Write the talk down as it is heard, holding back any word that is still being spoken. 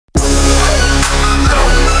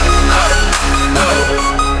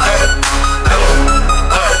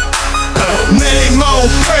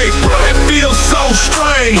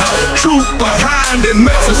change. Truth behind it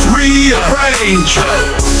makes us rearrange.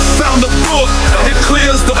 Found a book, it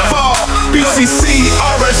clears the fog. BCC,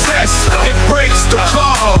 RSS, it breaks the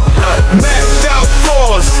claw. Mapped out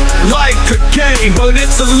for us like a game, but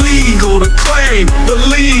it's illegal to claim the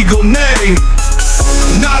legal name.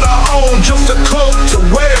 Not our own, just a cloak to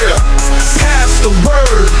wear. Pass the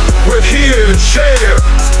word, we're here to share.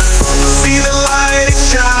 See the light,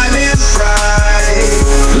 it's shining bright.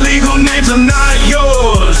 Legal names are not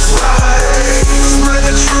yours. Right. Spread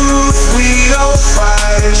the truth, we don't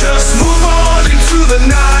fight. Just move on into the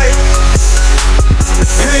night.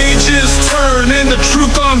 Pages turn and the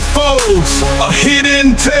truth unfolds. A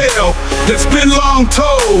hidden tale that's been long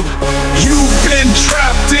told. You've been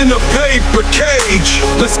trapped in a paper cage.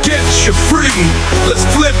 Let's get you free, let's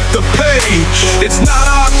flip the page. It's not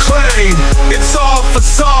our claim, it's all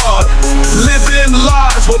facade. Living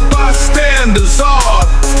lies what bystanders are.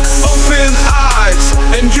 Open eyes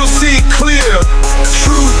and you'll see clear.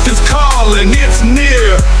 Truth is calling, it's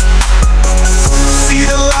near. See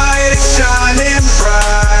the light, it's shining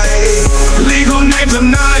bright. Legal names are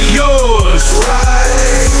not yours.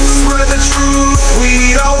 Right. Spread the truth,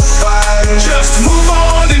 we don't fight. Just move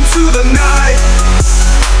on into the night.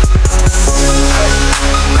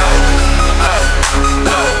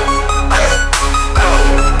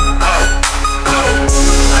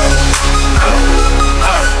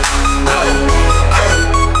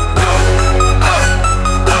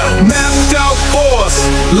 Mapped out force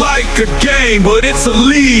like a game, but it's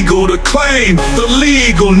illegal to claim the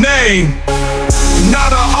legal name.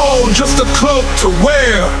 Not our own, just a cloak to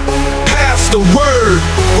wear. Pass the word,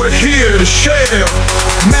 we're here to share.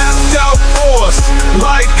 Mapped out force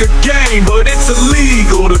like a game, but it's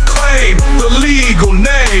illegal to claim the legal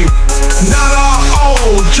name. Not our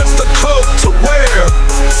own, just a cloak to wear.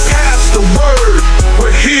 Pass the word,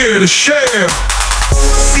 we're here to share.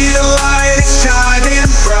 See the light, it's shining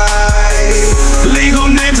bright. Legal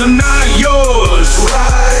names are not yours.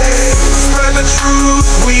 Right. Spread the truth,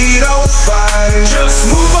 we don't fight. Just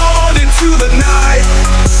move on into the night.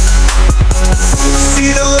 See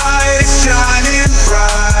the light, it's shining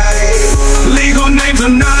bright. Legal names are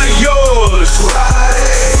not yours.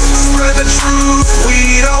 Right. Spread the truth, we